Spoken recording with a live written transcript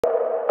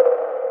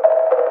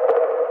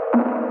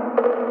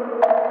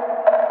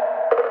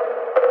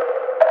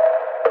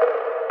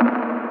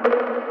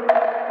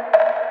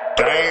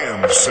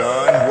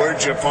son,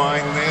 where'd you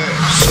find this?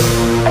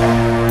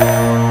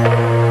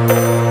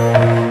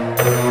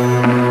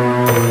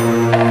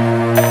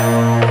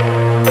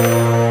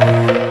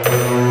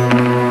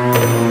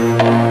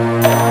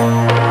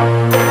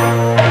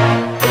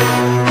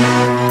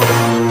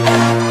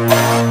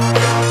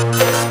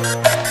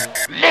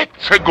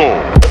 Let's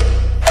go!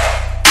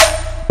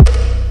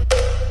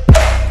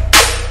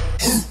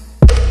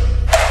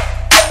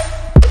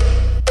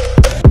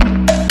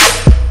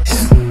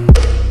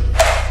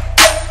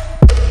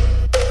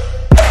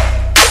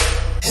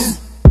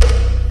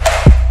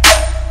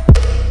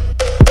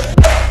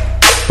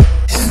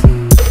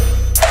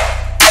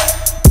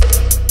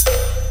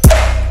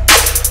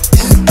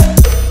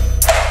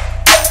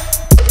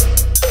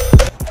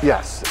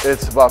 Yes,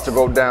 it's about to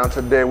go down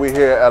today. We're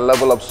here at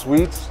Level Up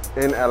Suites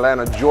in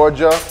Atlanta,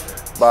 Georgia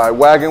by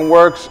Wagon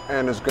Works,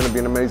 and it's gonna be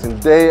an amazing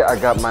day. I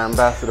got my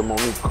ambassador,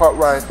 Monique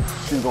Cartwright.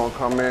 She's gonna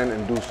come in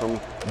and do some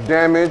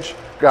damage.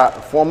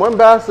 Got former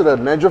ambassador,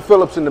 Nedra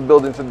Phillips in the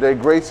building today,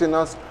 gracing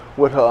us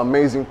with her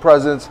amazing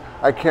presence.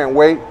 I can't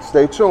wait,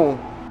 stay tuned.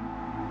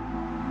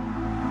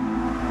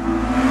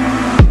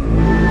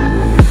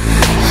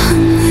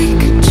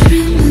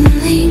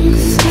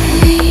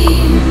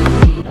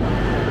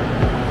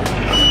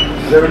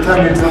 Every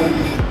time you're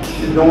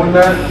doing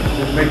that,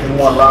 you're making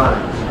more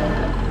lines.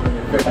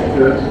 Get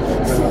this,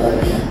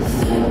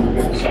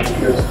 get some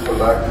kiss,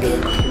 relax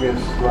it, give me a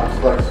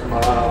slight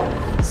smile.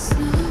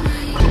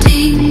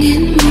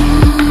 Taking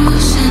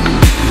motion,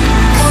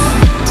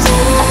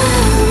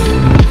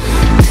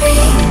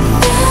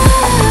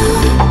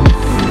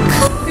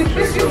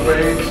 kiss your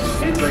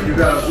face, like you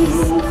got a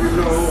boo-boo, you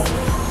know.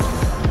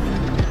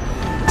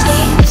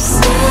 Deep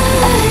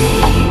sigh,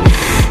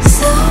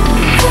 so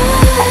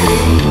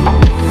high.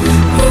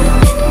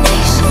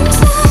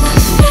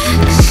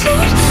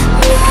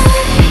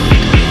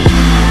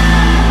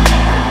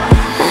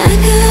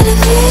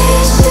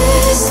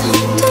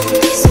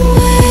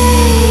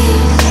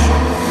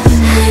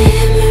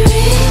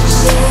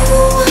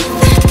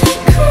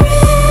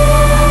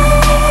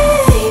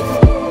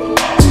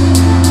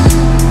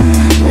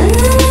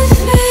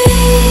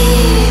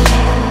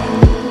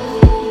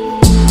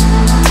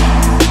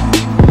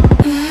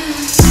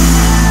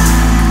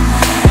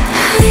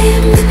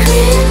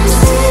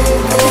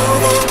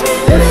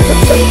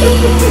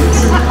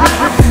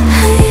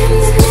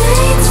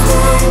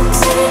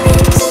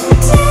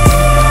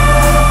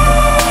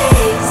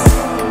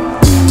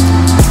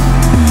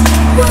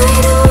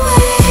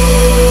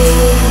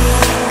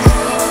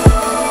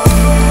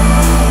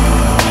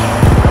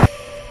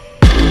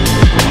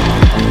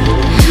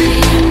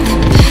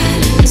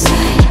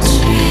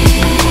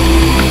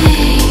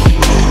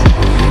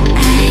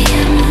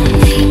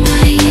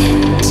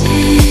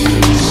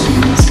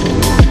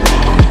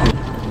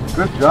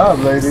 Good job,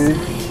 lady.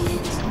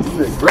 You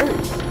did great.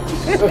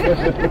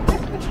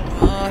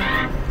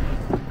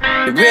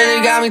 It really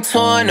got me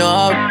torn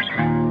up.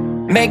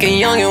 Make a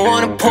youngin'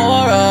 wanna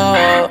pour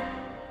up.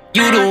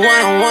 You the one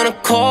I wanna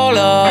call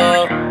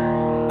up.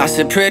 I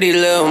said, pretty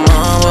little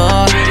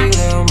mama.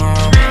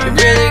 It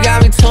really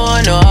got me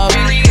torn up.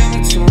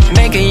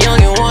 Make a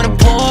youngin' wanna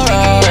pour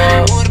up.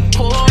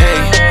 Hey,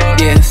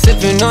 yeah,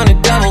 sippin' on the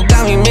double.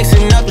 Got me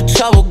mixing up the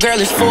trouble. Girl,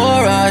 it's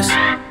for us.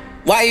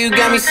 Why you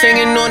got me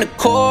singing on the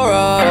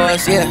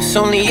chorus? Yeah, it's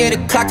only 8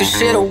 o'clock, this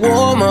shit'll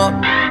warm up.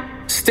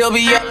 Still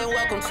be yelling,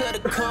 welcome to the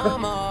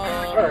come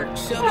up.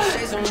 Still be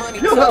chasing money,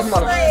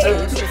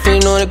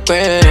 sitting on the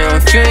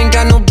ground. If you ain't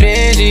got no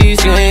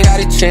Benjis, you ain't got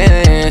a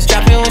chance.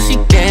 Drop it when she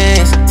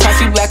dance, toss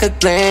you like a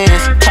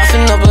glance.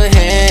 Tossing up her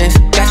hands,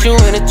 got you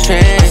in a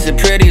trance. A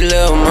pretty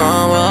little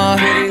mama.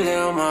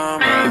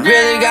 It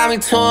really got me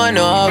torn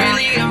up.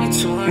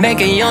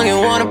 Make a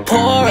youngin' wanna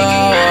pour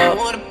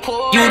up.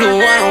 You the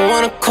one I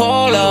wanna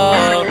call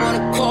up.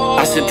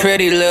 I said,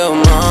 pretty little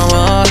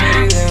mama.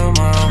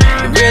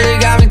 It really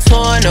got me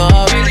torn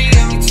up.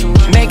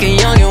 Make a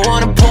youngin'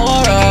 wanna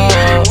pour up.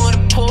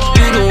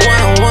 You the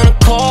one I wanna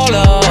call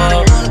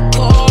up.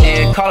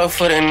 Yeah, call up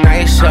for the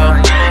night show.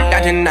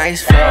 Got the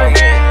nice flow.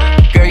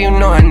 Girl, you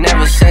know I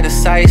never set a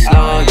size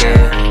low,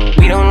 yeah.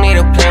 We don't need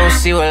a plan, we'll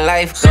see where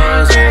life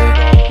goes,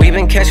 yeah. We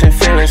been catching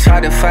feelings,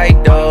 hard to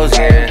fight those,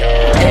 yeah.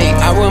 Hey,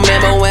 I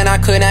remember when I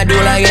could not do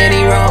like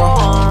any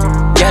wrong.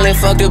 Yelling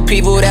fuck the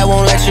people that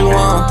won't let you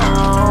on.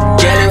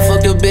 Yelling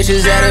fuck the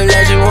bitches that'll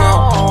let you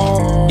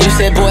on. You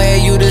said,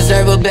 boy, you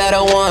deserve a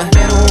better one.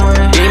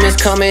 Demons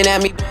coming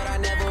at me, but I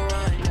never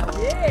run.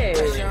 Yeah.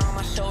 Pressure on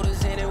my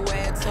shoulders and it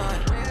weigh a ton.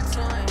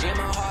 In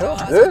my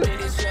heart, Good.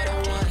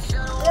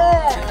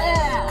 Yeah.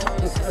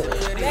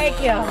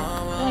 Thank you.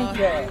 Thank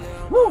you.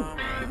 Woo.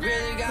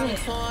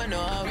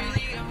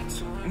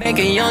 Make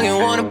a youngin'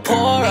 wanna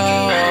pour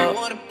up.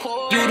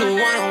 You the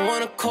one I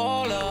wanna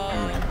call up.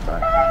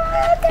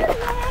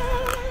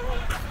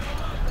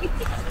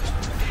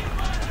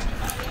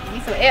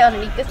 Need some air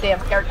underneath this damn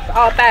skirt.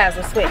 All thighs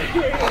are sweaty.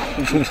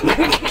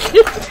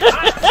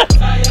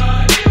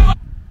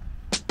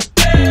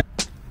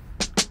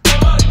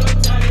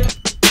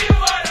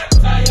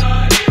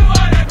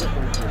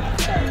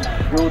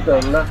 Do the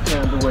left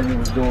hand the way when you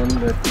was doing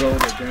the throw,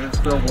 the dance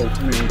throw,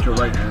 with me with your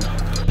right hand.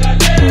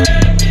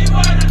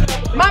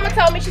 Mama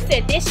told me, she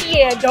said, this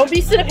year, don't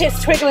be sitting up here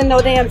twiggling no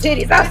damn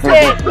titties. I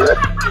said,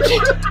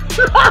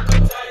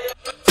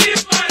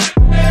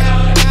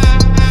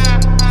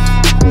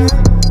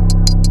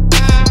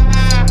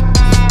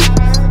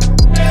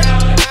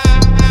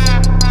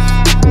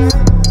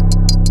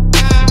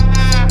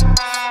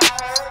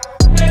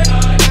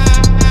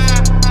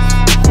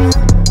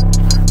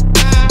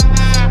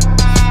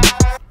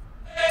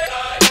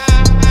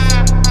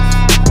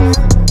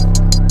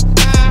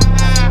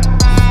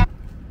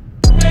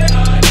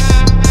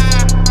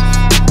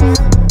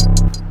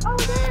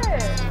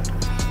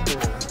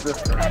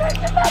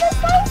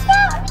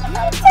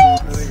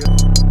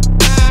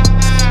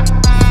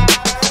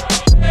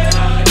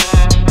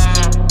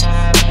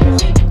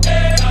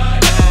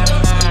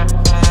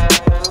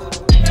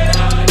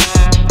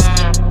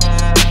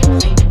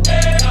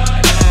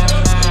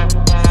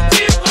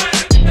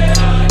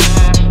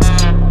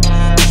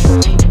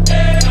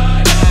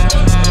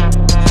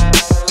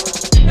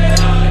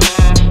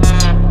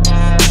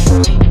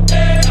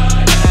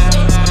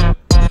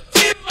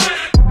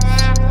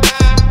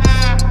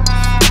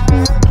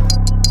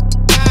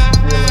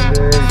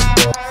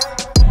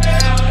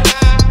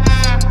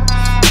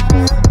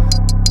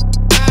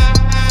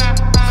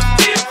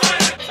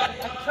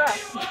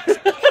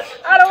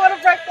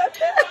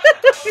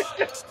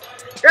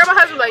 girl, my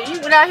husband like, you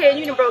went out here and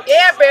you done broke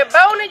every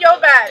bone in your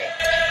body.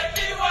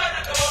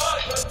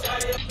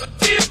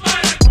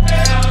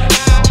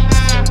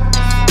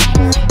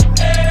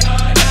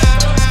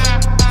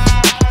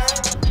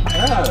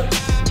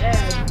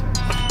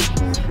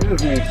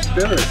 Excuse me,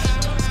 spirit.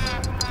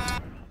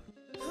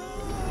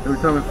 Every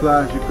time it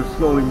flies, you can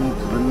slowly move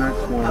to the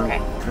next one, okay.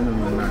 And then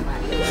the next.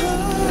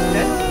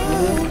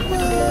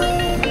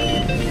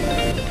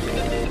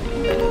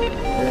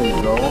 There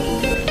you go.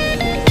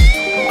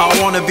 I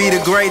wanna be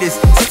the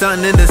greatest,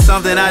 stunting into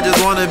something, I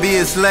just wanna be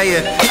a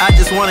slayer. I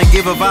just wanna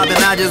give a vibe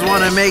and I just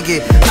wanna make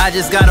it. I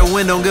just got a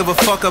win, don't give a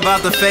fuck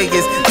about the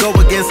fakest. Go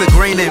against the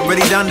grain, and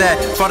really done that.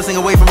 Farthest thing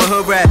away from a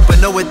hood rat, but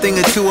know a thing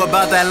or two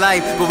about that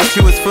life. But with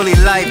you it's fully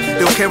life,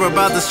 don't care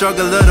about the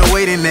struggle or the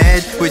waiting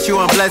edge. With you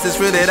I'm blessed, it's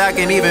real that I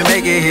can even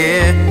make it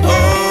here.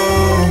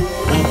 Oh,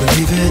 won't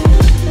believe it.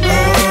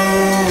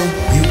 Oh,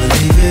 you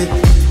believe it.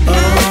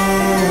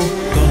 Oh,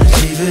 gonna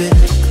achieve it,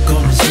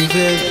 gonna achieve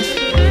it.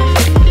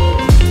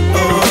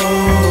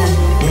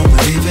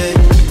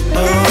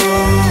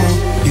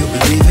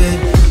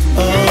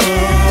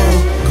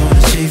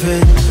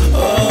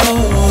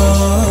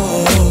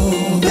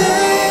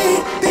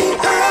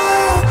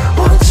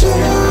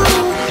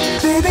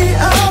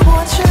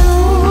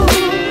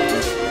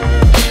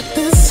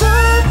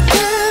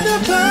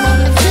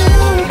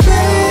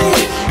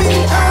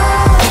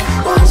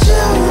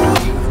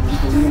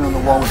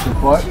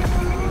 Butt.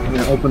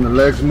 Yeah, open the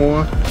legs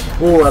more.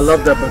 Oh, I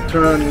love that, but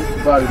turn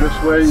the body this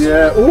way.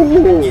 Yeah.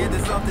 Ooh.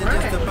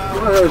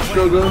 Go ahead,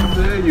 sugar.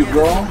 There you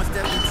go.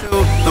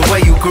 The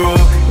way you grew,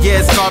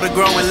 yeah, it's called a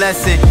growing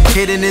lesson.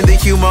 Hidden in the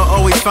humor,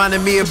 always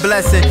finding me a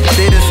blessing.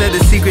 They done said the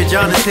secret,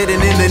 John, is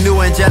hidden in the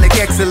new angelic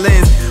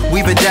excellence.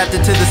 We've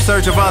adapted to the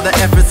surge of all the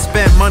effort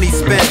spent, money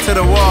spent to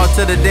the wall,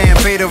 to the damn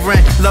pay the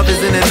rent. Love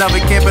is in another,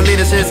 can't believe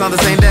this shit's on the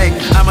same day.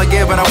 I'ma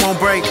give, but I won't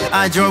break.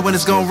 I enjoy when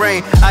it's gonna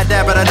rain. I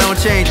adapt, but I don't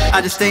change. I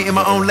just stay in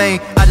my own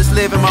lane. I just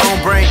live in my own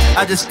brain.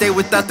 I just stay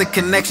without the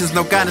connections,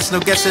 no guidance, no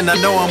guessing. I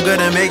know I'm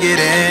gonna make it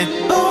in.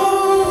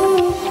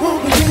 Oh,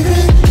 won't believe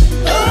it.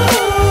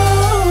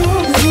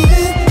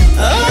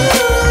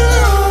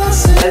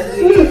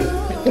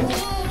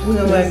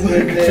 Oh my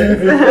goodness.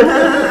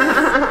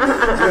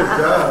 Good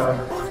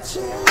job.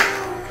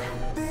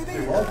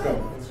 You're welcome.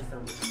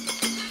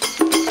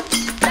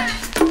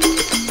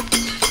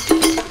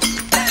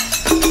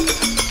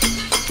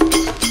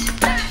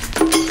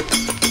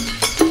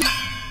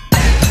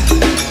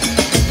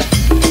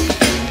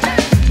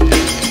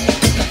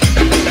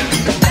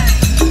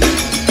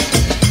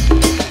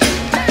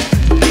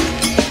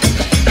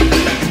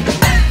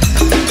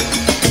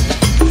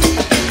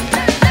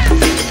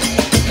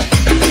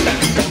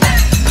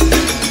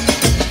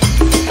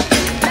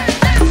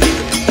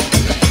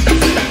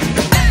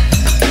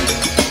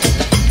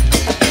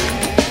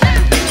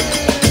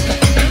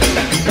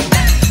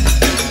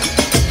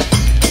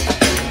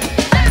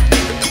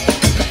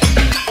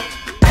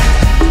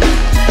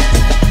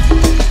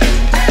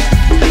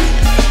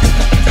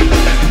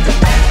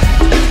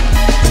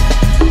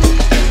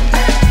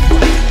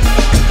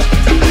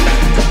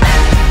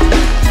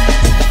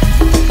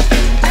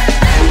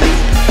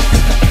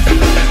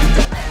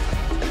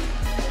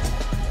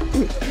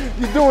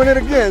 You're doing it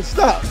again.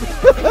 Stop.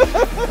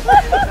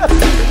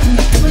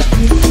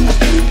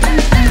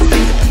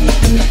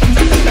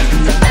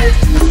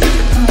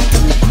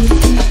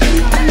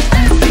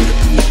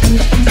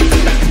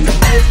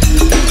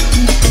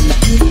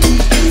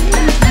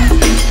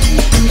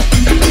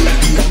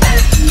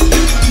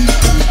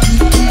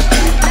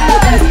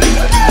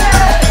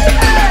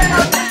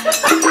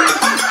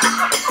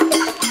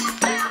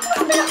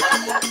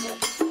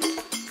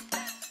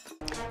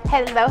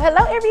 Hello,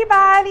 hello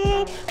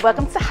everybody.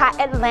 Welcome to Hot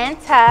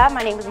Atlanta.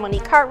 My name is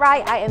Monique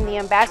Cartwright. I am the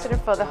ambassador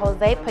for the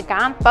Jose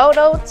Pagan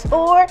Photo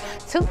Tour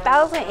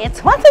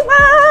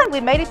 2021.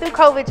 We made it through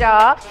COVID,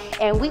 y'all,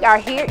 and we are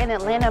here in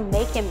Atlanta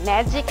making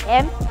magic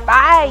and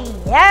fire.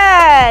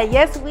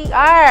 Yes, we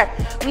are.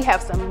 We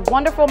have some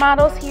wonderful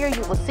models here.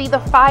 You will see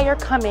the fire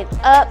coming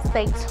up.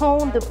 Stay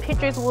tuned. The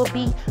pictures will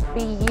be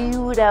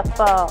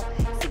beautiful.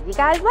 See you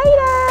guys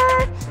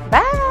later.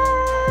 Bye.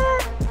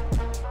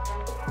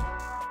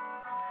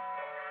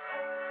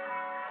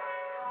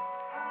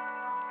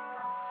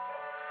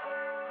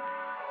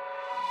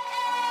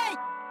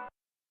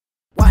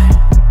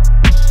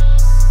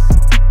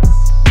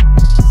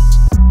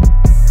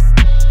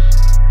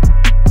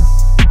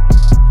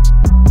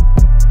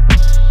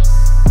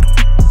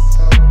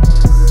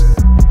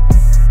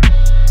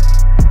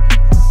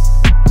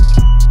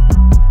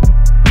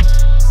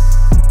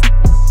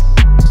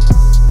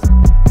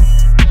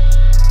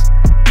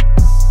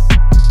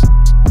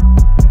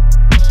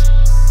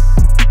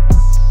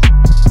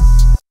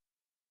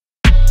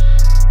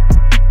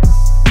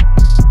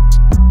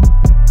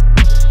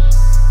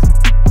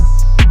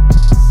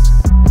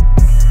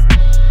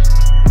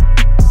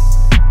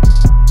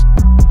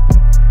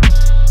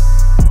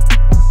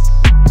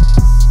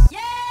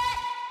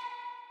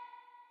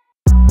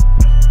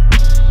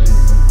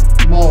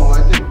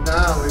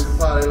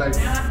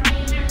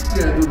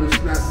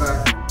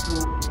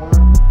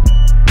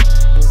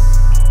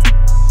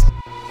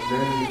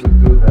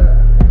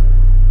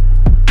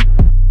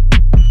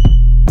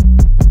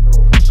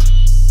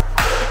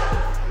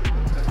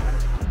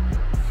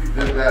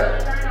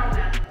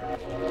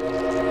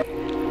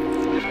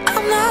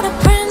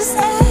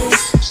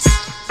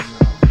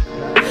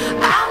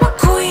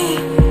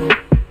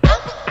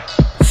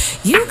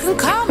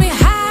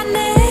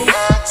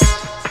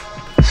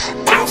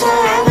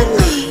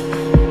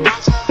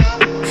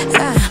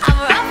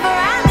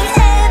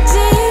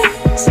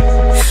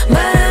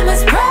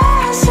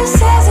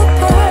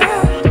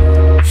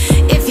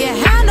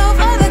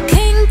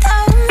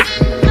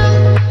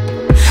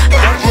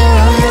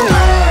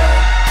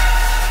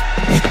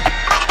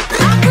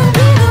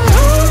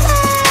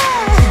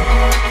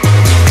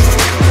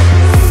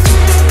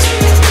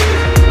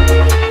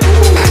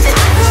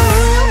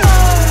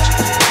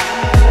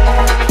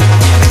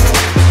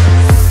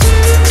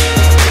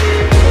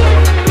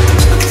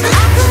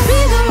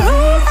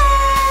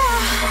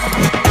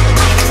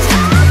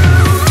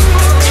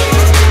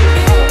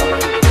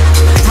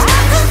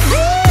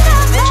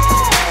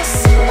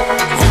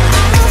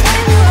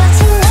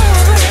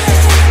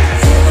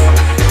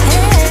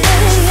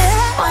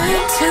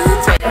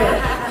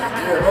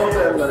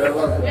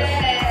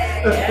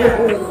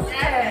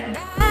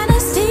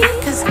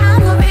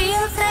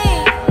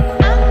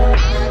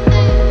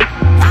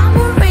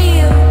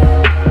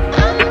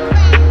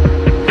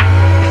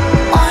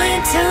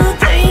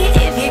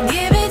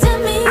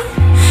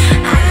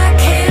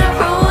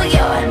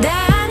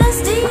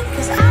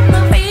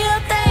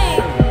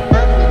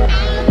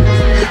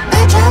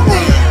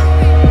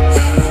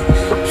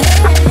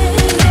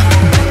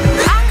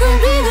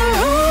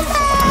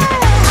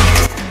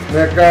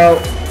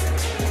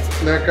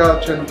 Neck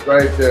out, chin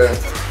right there.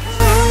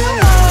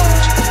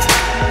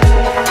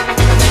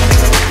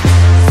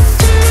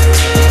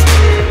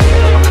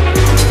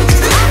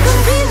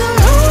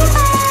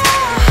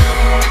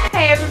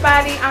 Hey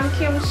everybody, I'm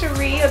Kim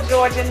Cherie, a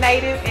Georgia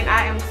native, and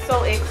I am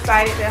so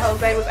excited that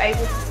Jose was able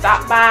to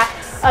stop by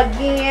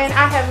again.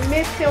 I have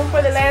missed him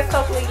for the last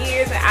couple of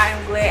years, and I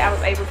am glad I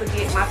was able to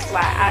get my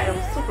fly. I am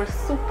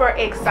super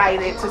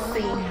excited to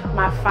see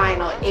my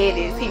final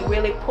edits. He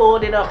really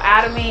pulled it up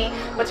out of me,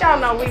 but y'all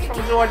know we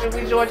from Georgia.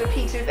 We Georgia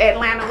peaches.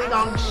 Atlanta, we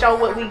gonna show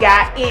what we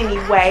got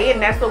anyway, and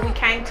that's what we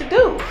came to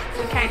do.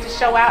 We came to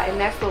show out, and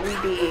that's what we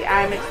did.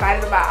 I am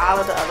excited about all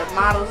of the other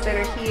models that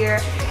are here,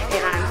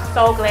 and I'm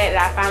so glad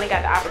that I finally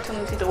got the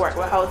opportunity to work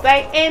with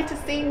Jose and to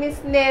see Miss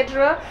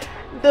Nedra,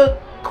 the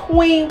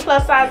queen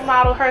plus size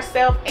model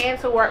herself, and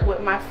to work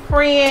with my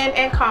friend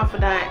and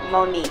confidant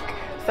Monique.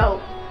 So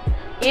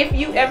if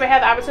you ever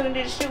have the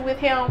opportunity to shoot with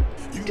him,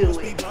 do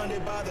it.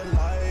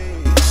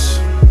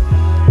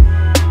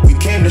 We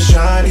came to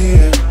shine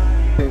here.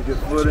 Get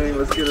footing.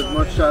 Let's get as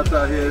much shots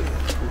out here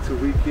until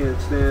we can't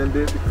stand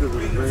it because of the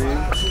rain.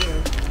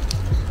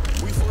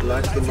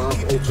 Relax the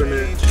mouth, open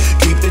it.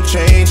 Keep the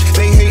change.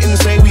 They hate and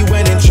say we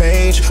went and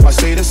changed. I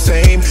stay the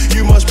same.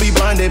 You must be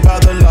blinded by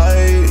the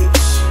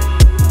lights.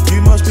 You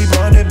must be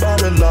blinded by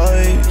the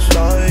lights.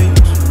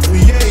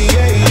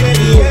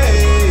 Yeah.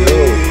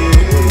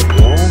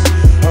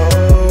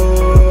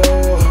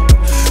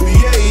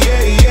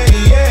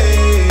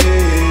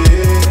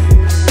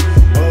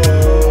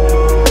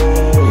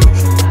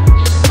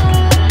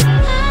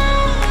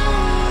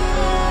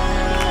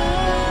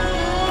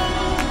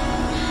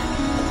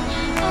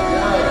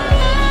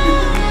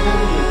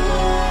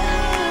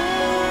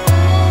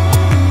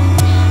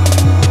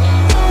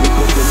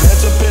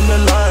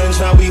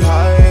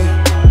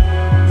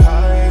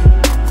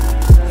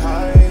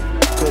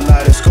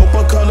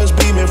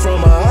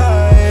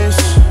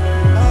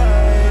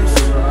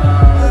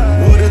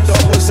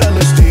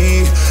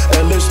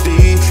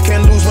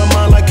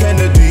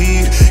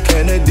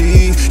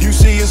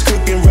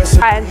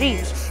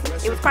 Jesus.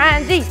 It was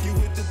crying Jesus.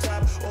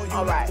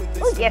 All right.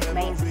 Oh, yes,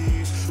 ma'am.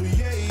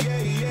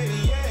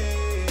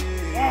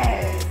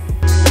 Yes.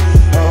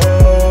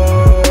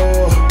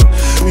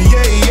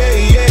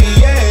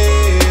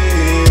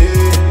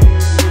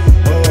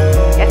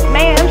 Yes,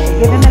 ma'am. She's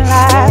giving me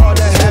life. All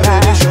that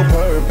heaven is your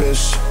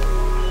purpose.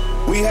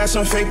 We had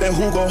some faith that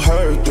who gon'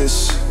 hurt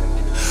this.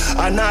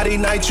 I naughty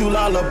night you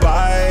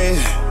lullaby.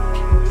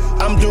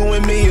 I'm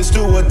doing me, it's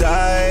do or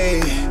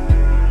die.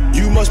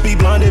 You must be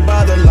blinded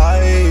by the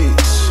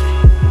lights.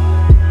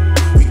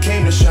 We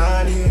came to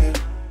shine here.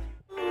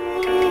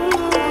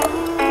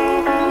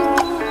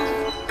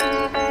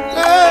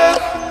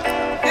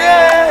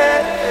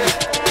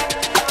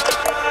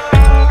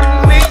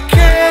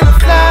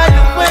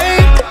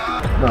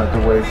 Not the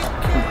waist.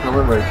 Keep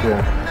coming right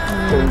there.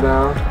 Chin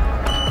down.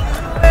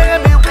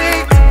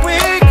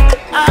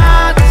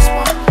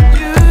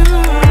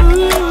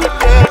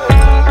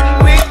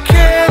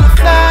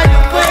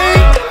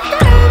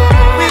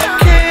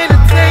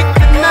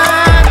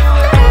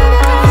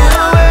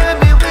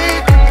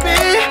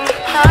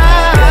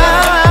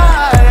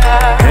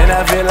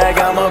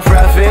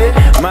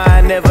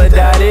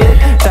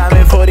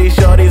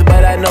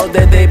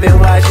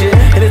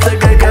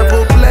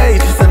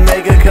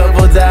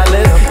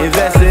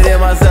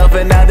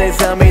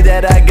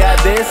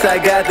 I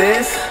got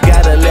this.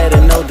 Gotta let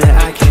her know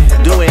that I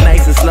can do it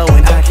nice and slow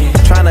and I can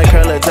tryna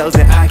curl her toes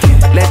and I can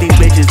let these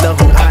bitches know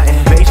who I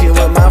am. Patient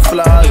with my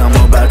flaws, I'm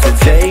about to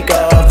take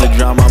off. The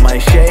drama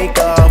might shake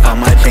off, I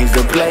might change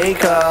the play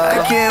card.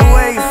 I can't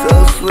wait,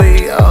 so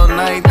sweet, all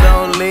night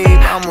don't leave.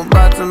 I'm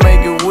about to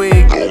make it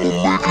weak.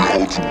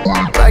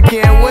 I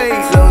can't wait,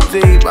 so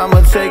deep,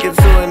 I'ma take it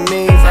to her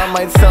knees. I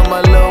might tell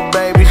my little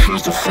baby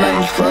she's the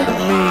flame for the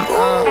me.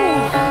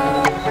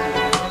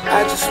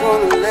 I just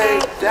wanna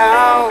lay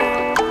down.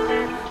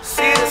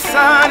 See the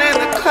sun in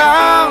the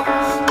clouds.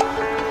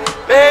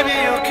 Baby,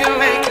 you can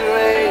make it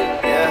rain.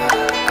 Yeah.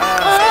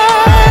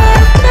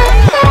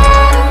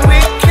 We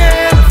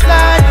can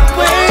fly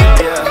away.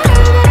 Yeah.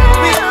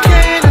 We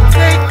can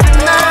take the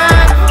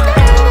night.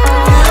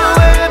 You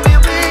and me,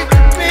 we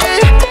can be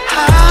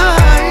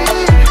high,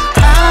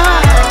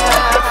 high.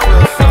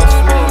 Feel so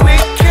smooth. We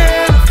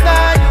can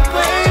fly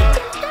away.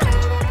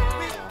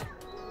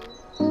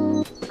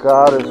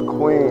 God is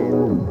queen.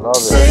 Love it.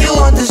 Say you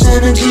want this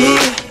energy.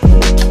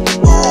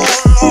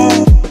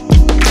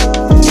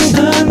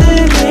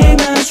 Sunday late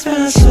night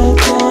spent so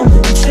calm.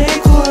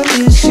 Take what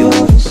is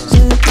yours.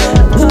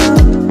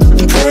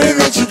 Pray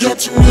that you get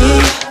to me.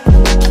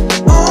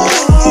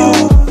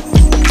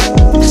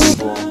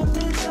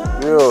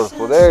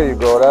 Beautiful. There you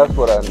go. That's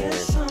what I need.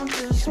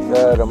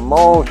 That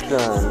emotion.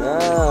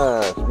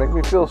 Yes. Make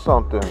me feel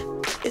something.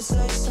 It's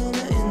like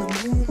summer in the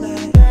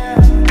moonlight.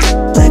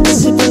 Like a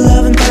sip of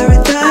love in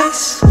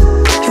paradise.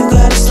 You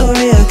got a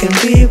story I can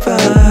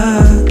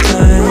rewrite.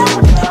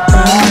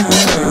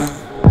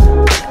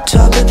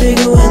 Talk a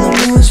bigger when the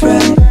moon's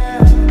right.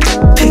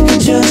 Pick a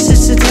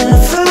justice to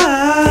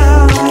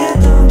identify.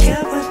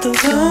 Get with the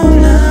flow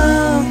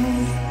now.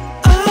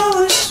 I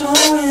was so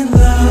in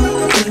love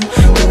with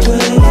the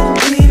way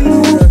we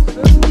move.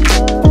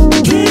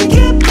 Can't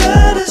get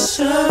better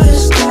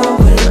service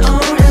going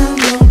on in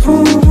the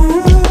room.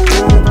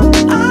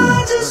 I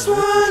just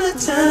wanna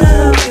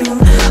tell you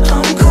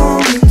I'm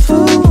coming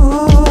through.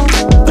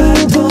 Back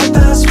door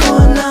past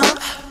 1 now.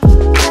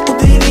 Oh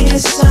baby,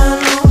 yes I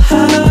know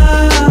how.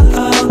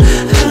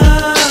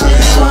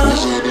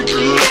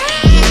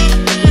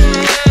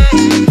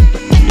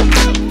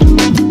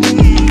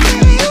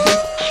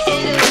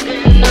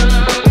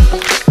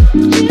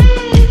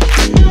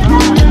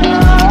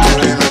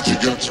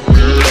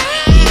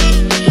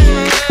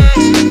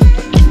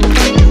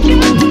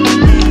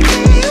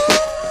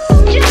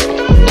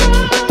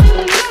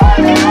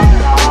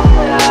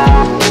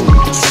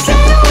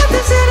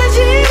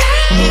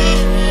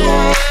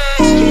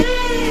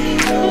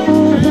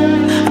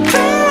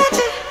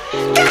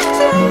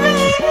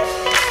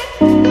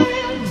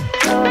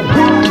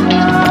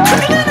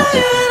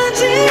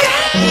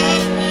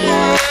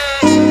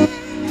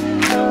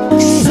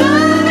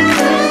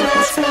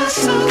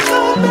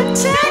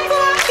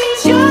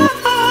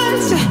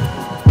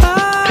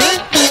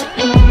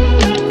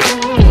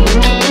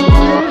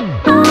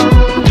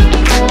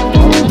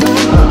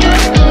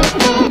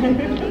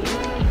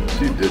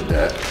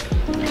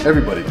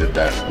 Everybody did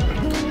that.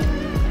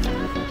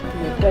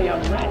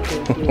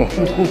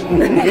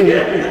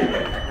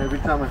 Every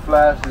time it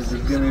flashes,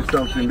 just give me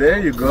something. There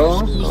you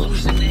go. Oh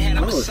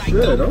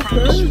shit,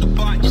 okay.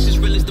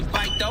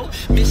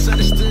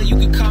 Misunderstood, you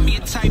can call me a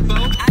typo.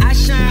 I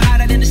shine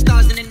hotter than the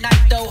stars in the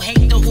night though.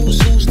 Hate the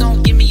who's,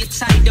 don't give me a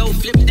title.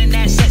 Flipping in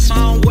that set, so I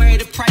don't worry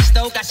the price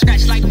though. Got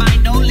scratched like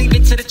mine, no, leave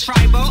it to the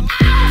tribal.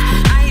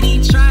 I ain't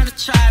even trying to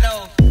try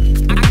though.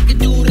 I could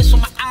do this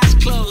with my eyes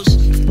closed.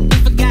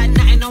 If I got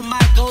nothing on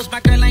my goals, my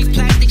girl ain't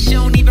plastic, she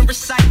don't even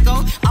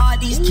recycle. All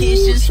these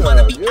kids just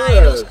wanna be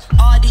idols.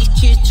 All these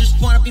kids just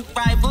wanna be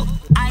rival.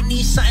 I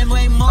need something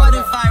way more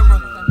than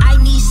viral. I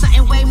need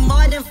something way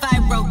more than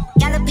viral.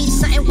 Gotta be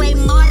something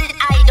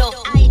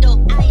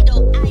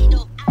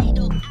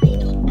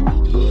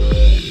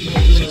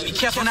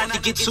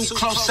too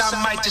close,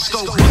 I might just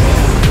go.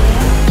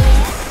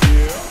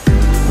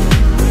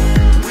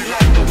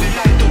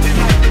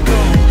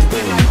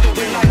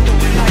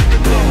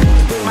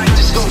 Might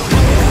just go.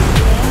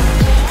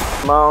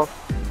 Mouth.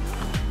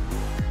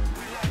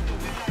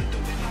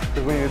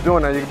 Because when you're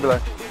doing that, you can be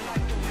like,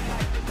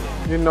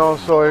 you know,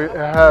 so it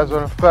has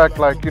an effect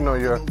like, you know,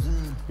 you're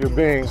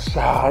being,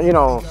 you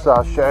know,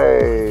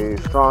 sachet,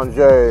 strange.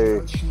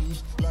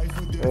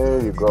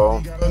 There you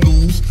go.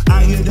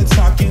 I hear the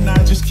talking,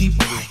 I just keep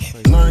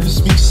quiet. Learn to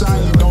speak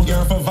silent, don't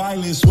care for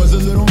violence. Was a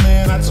little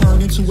man, I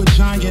turned into a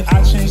giant.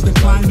 I changed the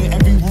climate,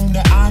 every room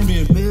that I'm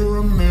in.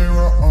 Mirror,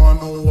 mirror on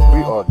the wall.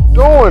 We are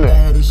doing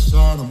it.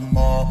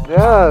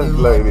 Yes,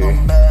 lady.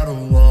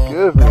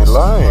 Give me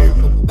life.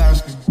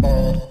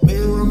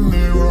 Mirror,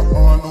 mirror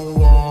on the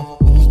wall.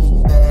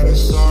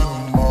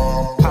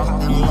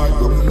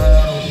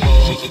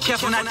 Be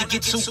careful not to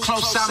get too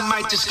close, I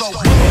might just go.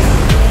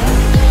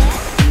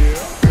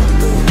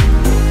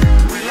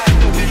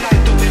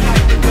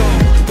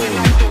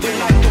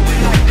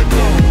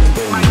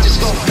 Might just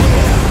go.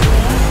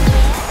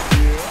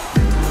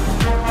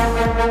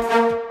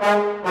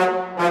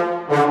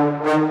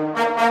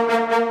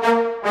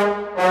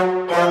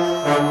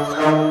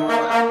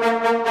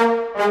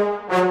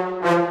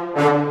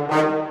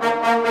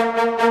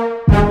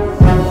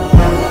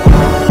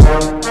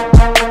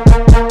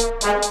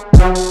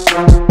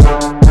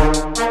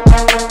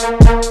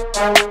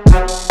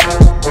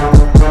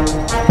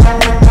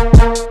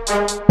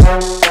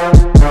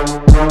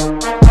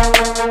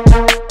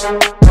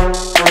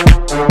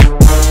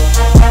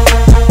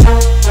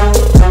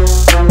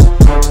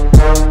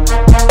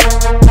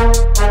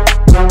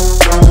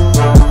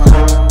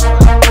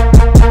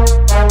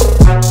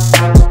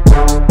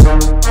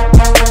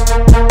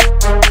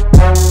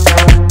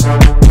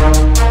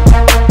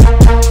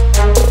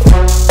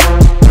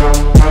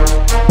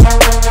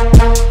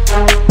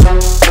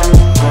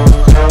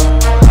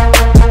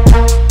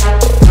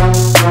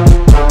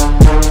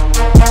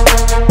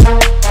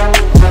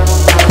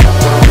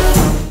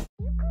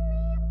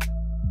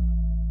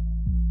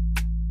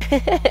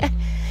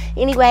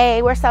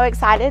 Anyway, we're so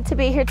excited to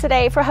be here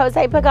today for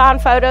Jose Pagãn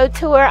Photo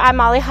Tour. I'm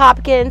Molly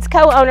Hopkins,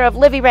 co-owner of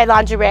Livi Rae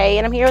lingerie,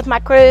 and I'm here with my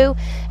crew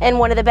and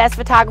one of the best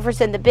photographers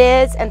in the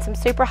biz and some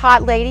super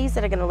hot ladies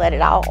that are going to let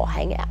it all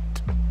hang out.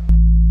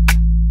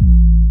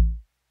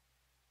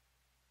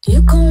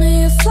 You call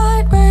me a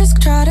flight risk,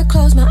 try to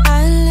close my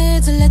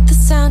eyelids and let the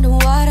sound of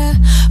water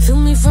fill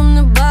me from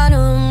the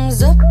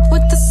bottoms up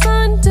with the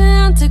sun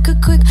down. Take a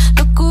quick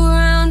look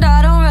around,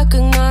 I don't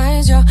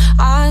recognize your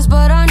eyes,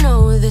 but I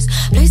know this.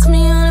 Place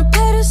me on a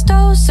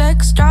pedestal,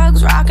 sex,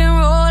 drugs, rock and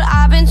roll.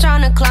 I've been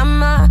trying to climb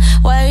my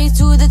way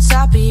to the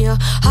top of your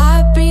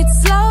heartbeat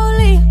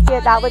slowly. Yeah,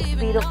 that looks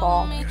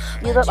beautiful.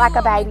 You look like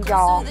a baby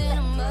doll.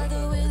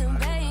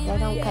 They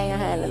don't care,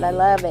 honey. They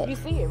love it. You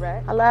see it,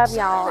 right? I love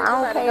y'all. I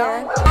don't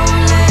care.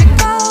 Don't let it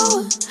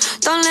go.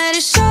 Don't let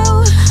it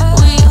show.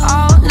 We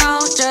all know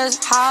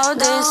just how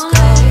this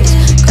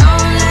goes.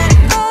 Don't let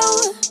it go.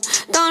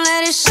 Don't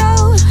let it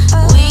show.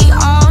 We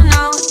all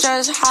know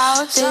just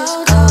how this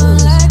goes. Don't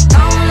let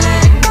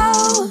it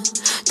go.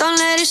 Don't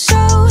let it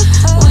show.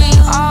 We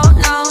all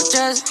know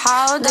just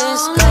how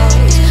this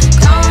goes.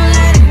 Don't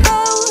let it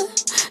go.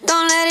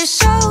 Don't let it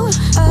show.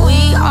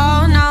 We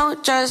all know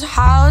just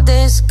how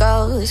this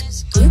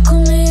goes. You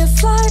call me a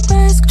flight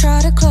risk,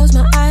 try to close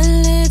my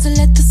eyelids and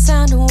let the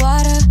sound of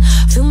water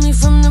fill me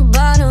from the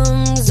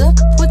bottoms up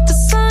with the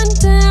sun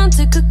down.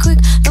 Take a quick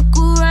look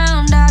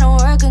around, I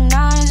don't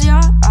recognize your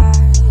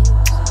eyes.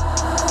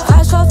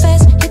 Vibes so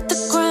fast, hit the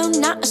ground,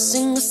 not a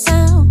single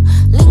sound.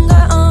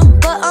 Linger on,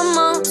 but I'm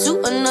on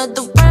to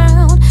another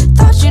round.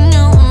 Thought you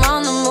knew I'm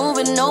on the move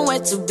and nowhere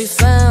to be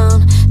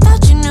found.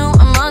 Thought you knew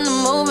I'm on the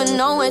move and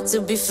nowhere to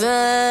be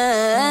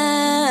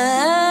found.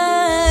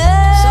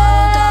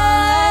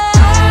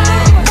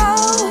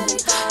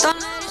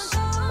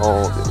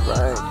 Hold it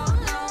right.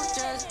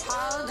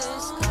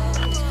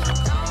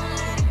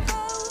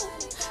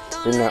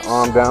 Bring that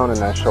arm down and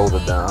that shoulder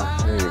down.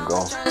 There you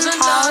go.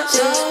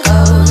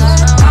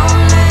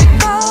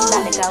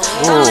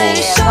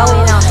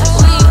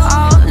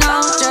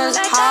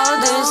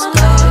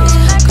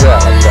 Yeah,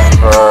 like that.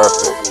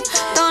 Perfect.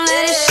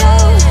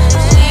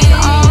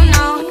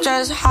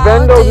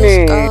 Bend those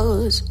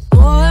knees.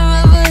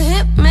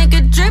 Make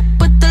a drip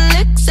with the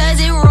licks as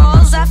it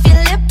rolls off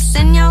your lips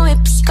and your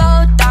hips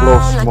go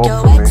down like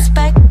your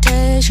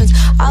expectations.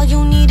 All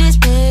you need is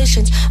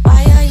patience.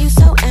 Why are you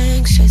so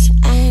anxious,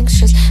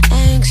 anxious,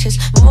 anxious?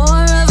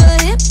 More of a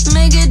hip,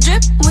 make a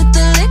drip with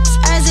the licks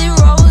as it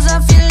rolls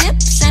off your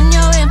lips and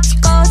your hips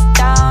go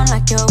down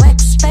like your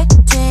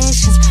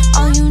expectations.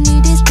 All you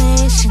need is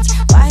patience.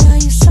 Why are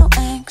you so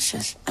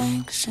anxious,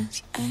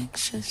 anxious,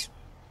 anxious?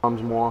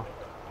 Arms more.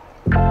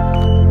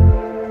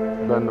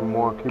 Bend them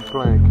more. Keep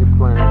playing, keep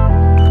playing.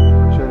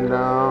 Chin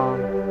down.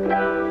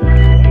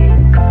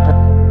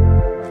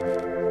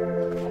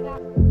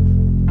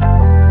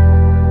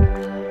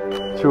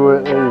 To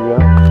it, there you go.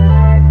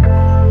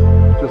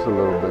 Just a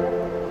little bit.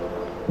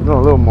 No,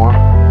 a little more.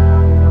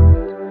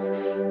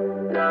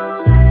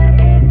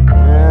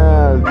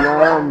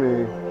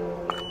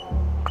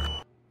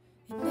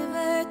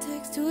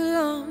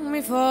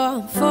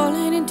 I'm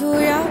falling into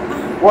your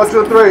arms. 1,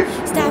 2, 3.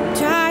 Stop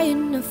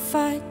trying to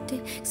fight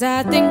it, 'cause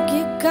I think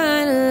you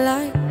kinda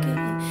like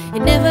it.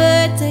 It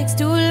never takes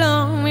too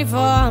long before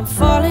I'm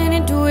falling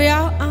into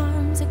your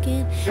arms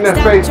again. You can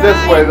face this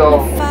way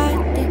though.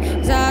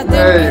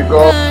 There you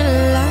go.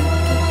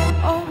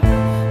 Oh,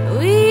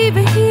 we've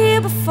been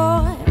here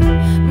before.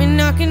 Me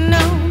knocking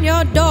on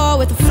your door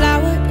with a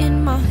flower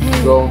in my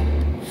hand. Go.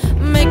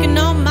 Making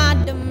all my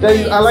demands. There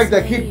you, I like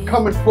that. Keep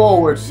coming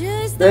forward.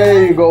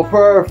 There you go.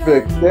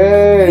 Perfect.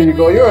 There you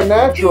go. You're a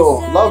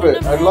natural. Love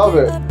it. I love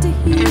it.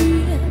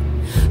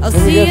 I'll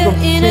see you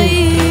in a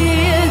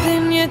year,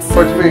 then you're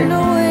towards me.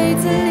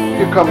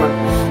 Keep coming.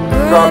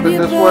 Drop it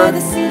this way,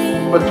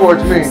 but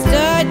towards me.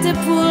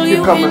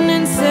 Keep coming.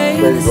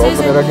 There you go.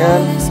 Open it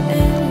again.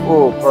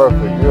 Oh,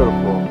 perfect.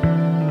 Beautiful.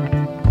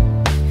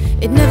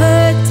 It never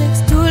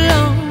takes too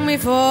long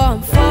before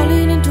I'm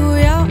falling into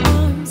your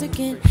arms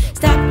again.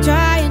 Stop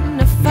trying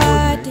to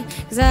fight it,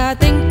 'cause I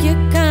think you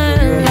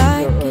kinda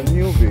like it.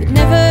 It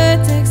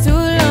never takes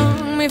too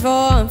long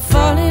before I'm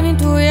falling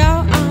into your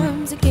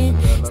arms again.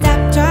 Stop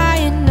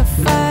trying to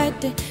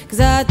fight it, 'cause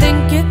I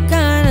think you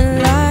kinda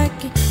like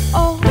it.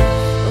 Oh,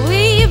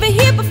 we've been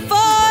here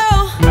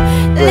before.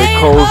 Very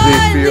cozy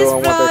feel. I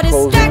want that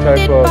cozy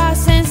type of.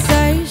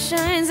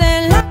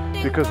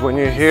 Because when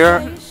you're here,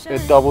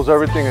 it doubles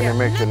everything and it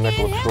makes your neck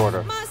look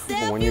shorter.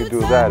 And when you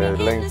do that, it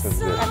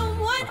lengthens it.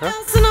 Okay?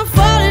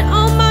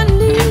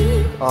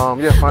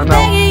 Yeah, find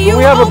out. Do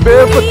we have a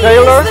bid for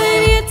Taylor?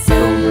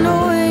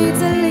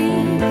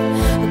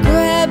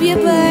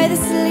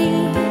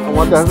 I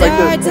want that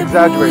like this,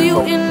 exaggerate.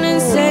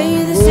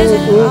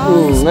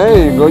 There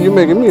you go, you're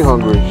making me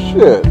hungry.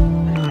 Shit.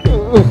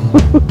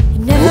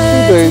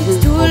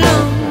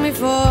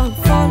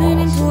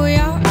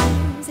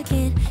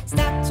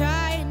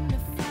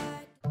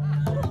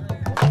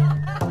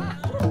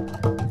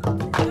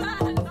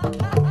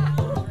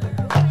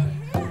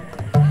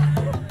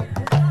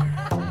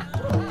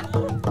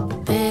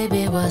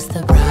 What's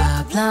the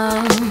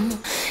problem?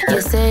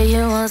 You say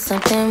you want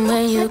something,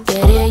 when you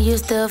get it, you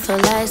still feel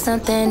like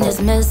something is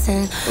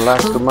missing. Who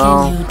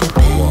can you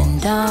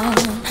depend on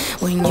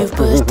when you've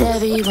pushed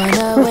everyone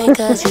away?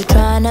 'Cause you're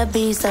trying to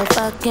be so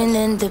fucking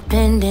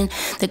independent.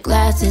 The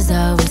glass is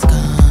always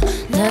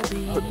gonna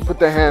be. Put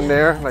the hand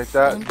there, like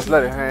that. Just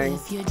let it hang.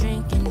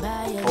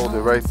 Hold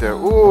it right there.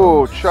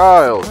 Ooh,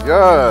 child,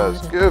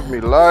 yes. Give me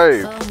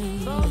life.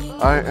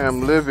 I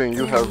am living.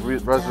 You have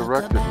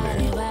resurrected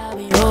me.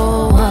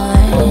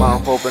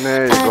 Mouth open,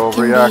 there you go.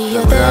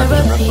 Reaction, reaction.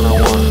 That's what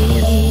I want.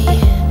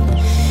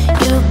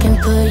 You can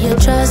put your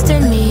trust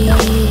in me.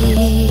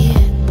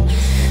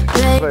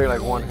 Play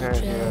like one hand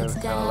here, it's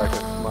kind of like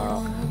a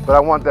smile. But I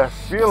want that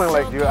feeling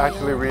like you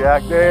actually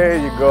react. There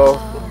you go.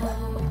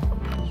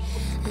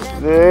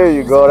 There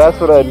you go. That's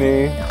what I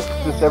need.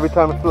 Just every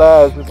time it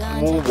flies, just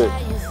move it.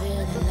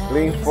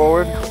 Lean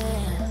forward.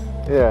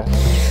 Yeah.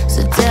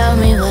 So tell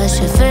me what's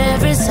your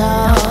favorite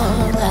song?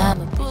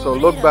 So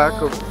look back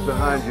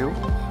behind you.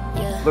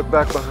 Look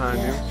back behind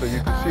you so you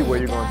can see where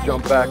you're going to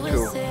jump back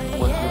to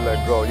once you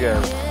let go.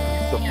 Yeah,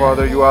 the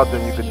farther you out,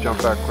 then you can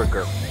jump back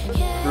quicker.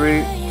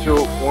 3,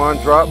 2, 1,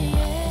 drop. There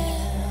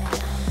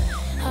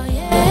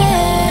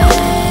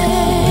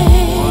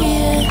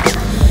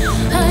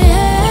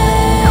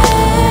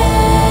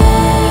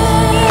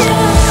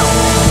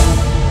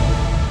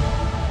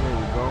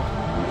you go.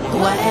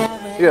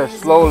 Yeah,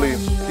 slowly.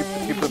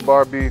 Keep the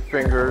Barbie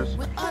fingers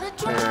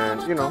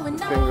and, you know,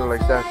 finger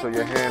like that so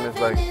your hand is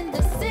like,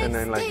 and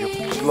then like you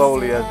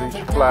slowly as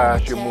each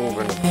flash you're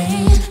moving.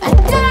 I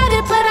got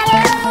it, but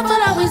love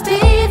will always be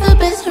the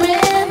best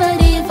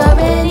remedy for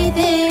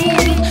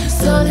anything.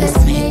 So let's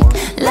make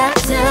love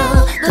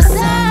till the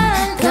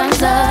sun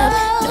comes up.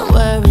 No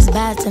worries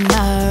about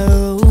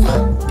tomorrow.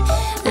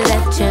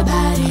 Let your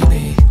body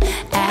be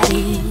at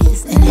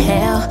ease.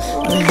 Inhale,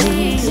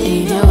 release.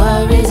 Leave your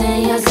worries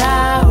and your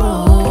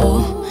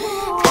sorrow.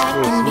 I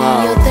can be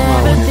your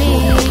therapy.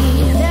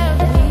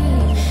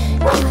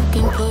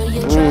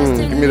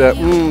 Give me that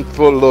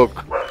full look.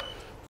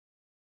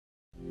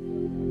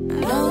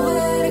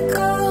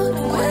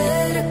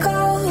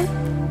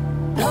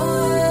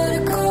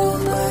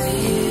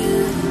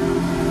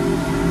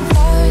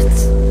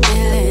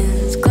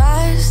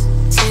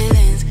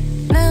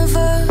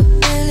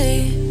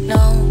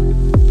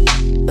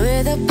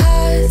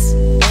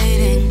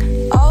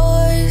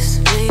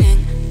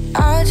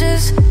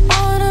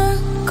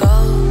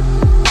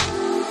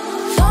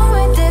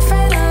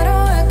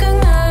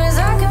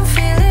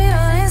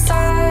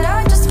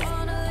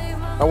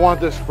 I want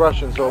the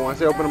expression, so when I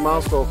say open the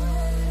mouth, so,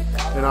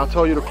 and I'll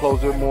tell you to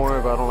close it more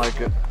if I don't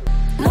like it.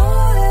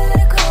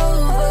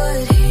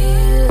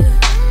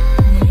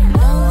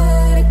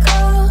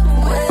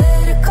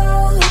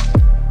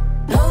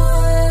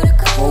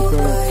 Open,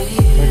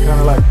 and kind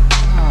of like,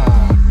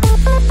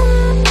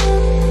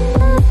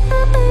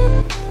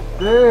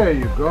 There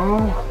you go.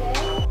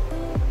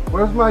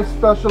 Where's my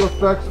special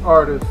effects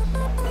artist?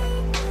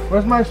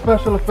 Where's my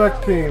special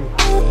effects team?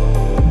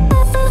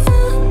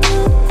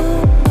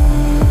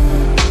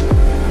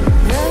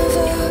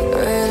 Never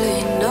really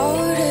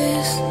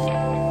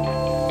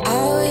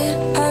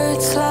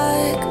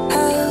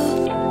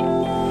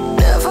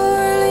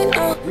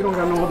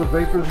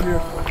photographers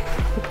here.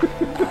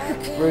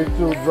 3,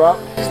 2, drop.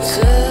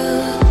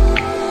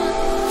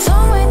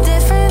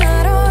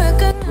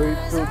 3,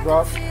 2,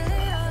 drop.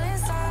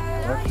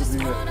 That should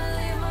be it.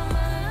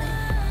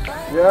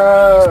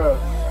 Yes.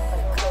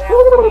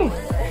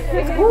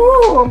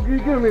 Woo! You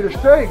giving me the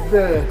shake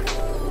there.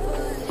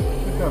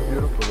 Look how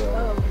beautiful that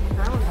is.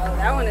 Oh,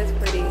 that one is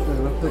pretty. Yeah,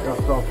 let's take our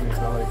selfies.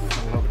 I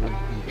love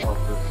these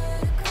outfits.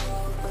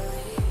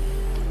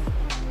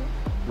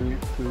 3,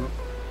 2.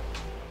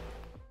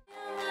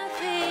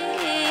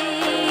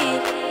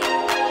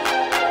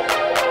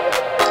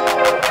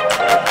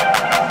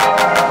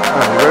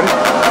 Alright, you ready?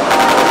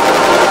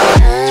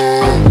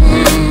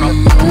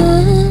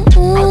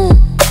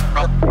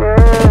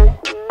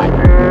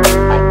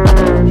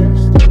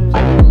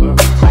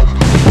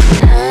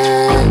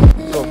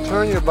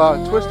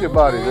 Twist your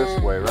body this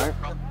way, right?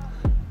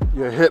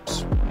 Your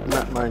hips,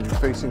 not mind you,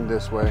 facing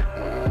this way,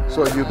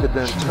 so you could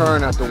then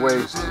turn at the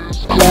waist.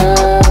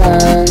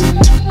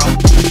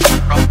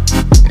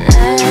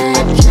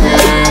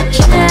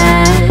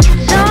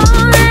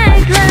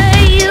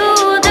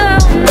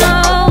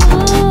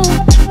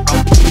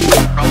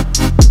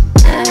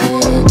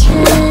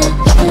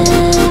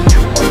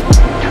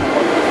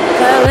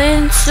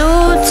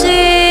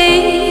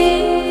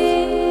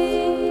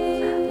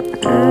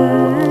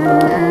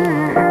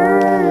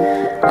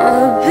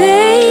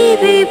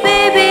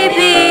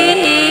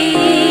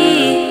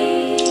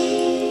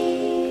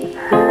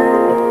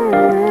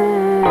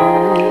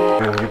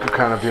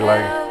 Kind of be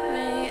like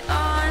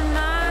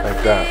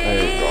that. There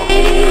you go.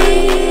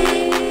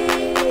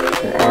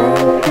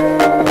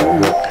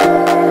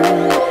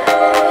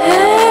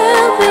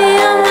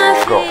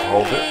 Go,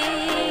 hold it.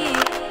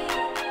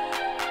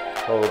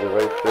 Hold it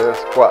right there.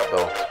 Squat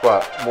though.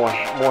 Squat.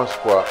 More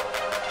squat.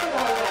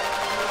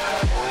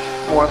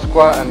 More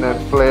squat and then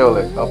flail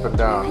it up and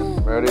down.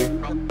 Ready?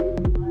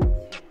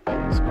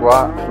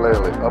 Squat,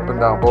 flail it up and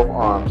down, both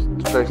arms.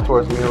 Face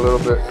towards me a little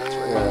bit.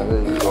 Yeah,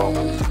 there you go.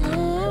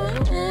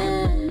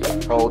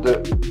 Hold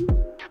it.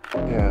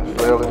 Yeah,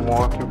 flail it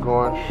more. Keep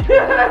going.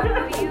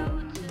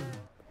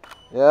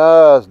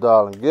 Yes,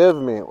 darling. Give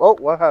me. Oh,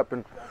 what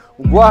happened?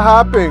 What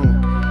happened?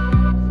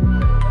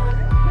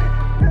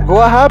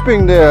 What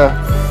happened there?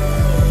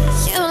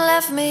 You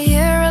left me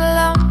here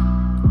alone.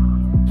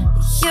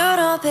 You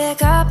don't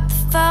pick up the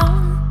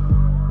phone.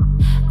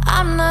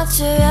 I'm not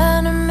your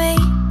enemy.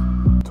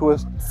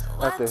 Twist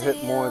at the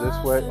hip more this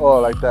way. Oh,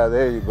 like that.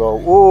 There you go.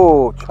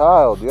 Ooh,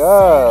 child.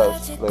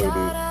 Yes,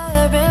 lady.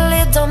 It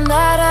really don't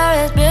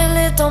matter, it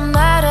really don't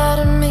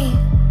matter to me.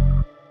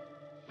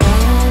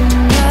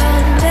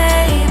 Run,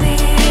 baby,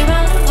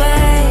 run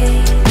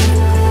away.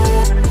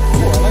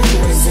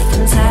 Sick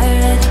and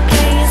tired of the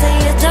games and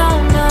you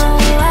don't know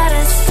what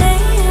to say.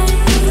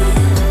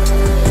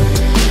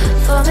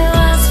 For me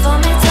once, for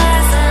me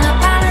twice, and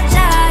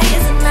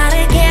apologize. And not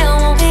again,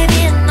 won't give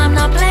in, I'm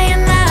not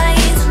playing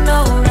nice. No,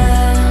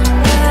 run,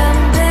 run,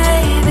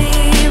 baby,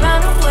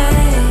 run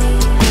away.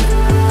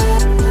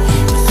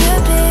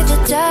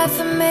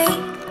 For me.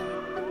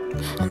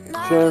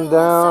 Chin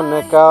down,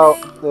 neck out.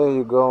 There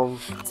you go.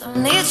 Don't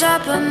need your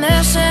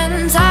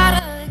permission.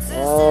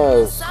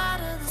 Yes.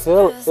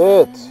 Kill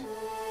it.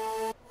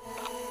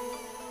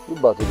 You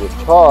about to get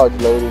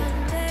charged, lady.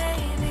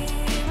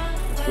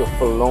 It's your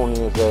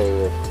felonious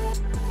ass.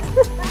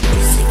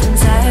 Sick and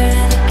tired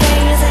of the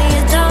games and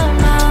you don't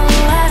know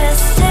what to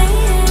say.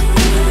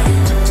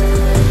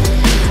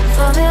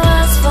 For me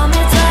once, for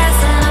me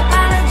twice, and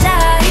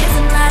apologize.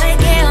 And not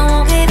again,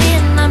 won't give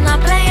in, I'm not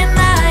playing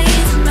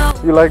nice.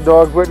 No. You like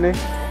dogs, Whitney?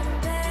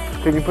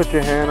 Can you put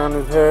your hand on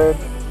his head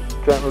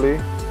gently?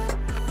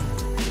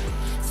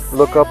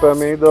 Look up at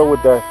me though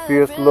with that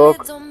fierce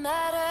look.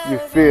 You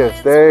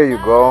fierce. There you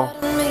go.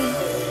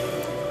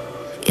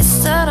 You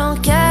still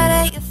don't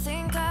get it. You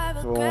think I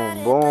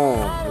Boom, boom.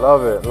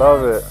 Love it,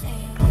 love it.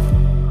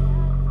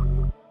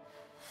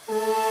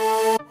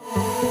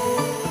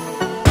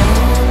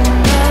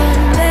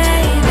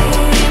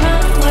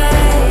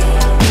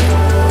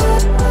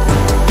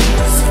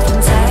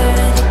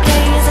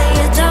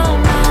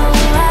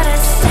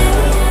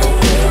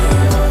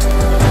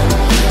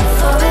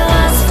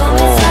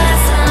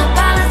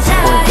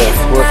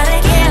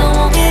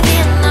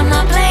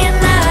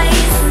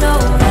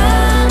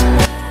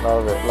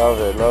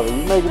 Love it.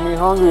 You making me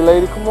hungry,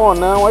 lady. Come on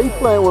now. Why you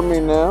playing with me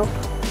now?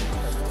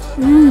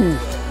 Jeez.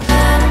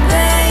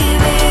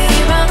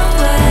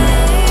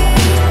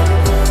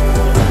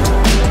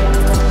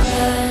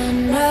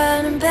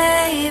 Run,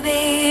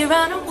 baby,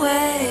 run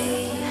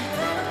away.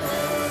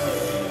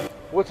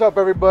 What's up,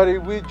 everybody?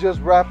 We just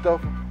wrapped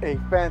up a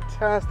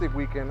fantastic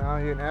weekend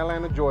out here in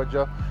Atlanta,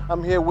 Georgia.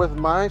 I'm here with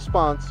my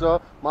sponsor,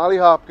 Molly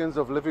Hopkins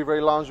of Livi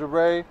Rae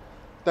lingerie.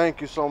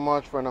 Thank you so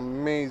much for an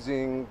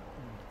amazing,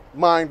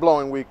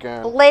 mind-blowing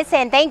weekend.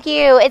 Listen, thank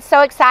you. It's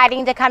so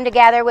exciting to come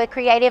together with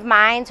creative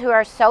minds who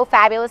are so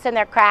fabulous in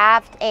their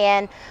craft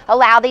and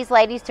allow these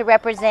ladies to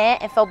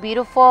represent and feel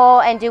beautiful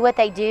and do what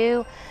they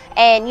do.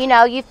 And you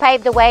know, you've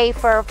paved the way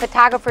for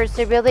photographers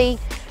to really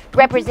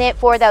represent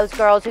for those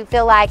girls who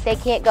feel like they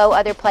can't go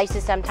other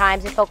places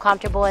sometimes and feel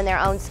comfortable in their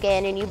own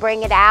skin, and you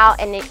bring it out,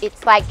 and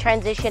it's like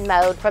transition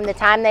mode from the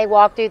time they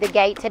walk through the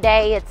gate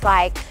today. It's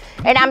like,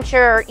 and I'm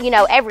sure, you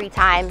know, every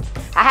time.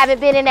 I haven't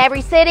been in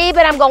every city,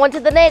 but I'm going to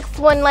the next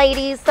one,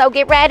 ladies, so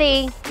get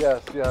ready.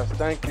 Yes,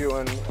 thank you.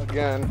 And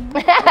again,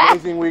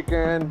 amazing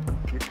weekend.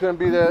 You couldn't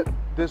be there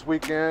this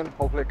weekend.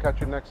 Hopefully I'll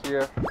catch you next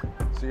year.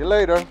 See you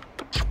later.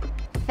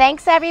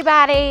 Thanks,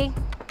 everybody.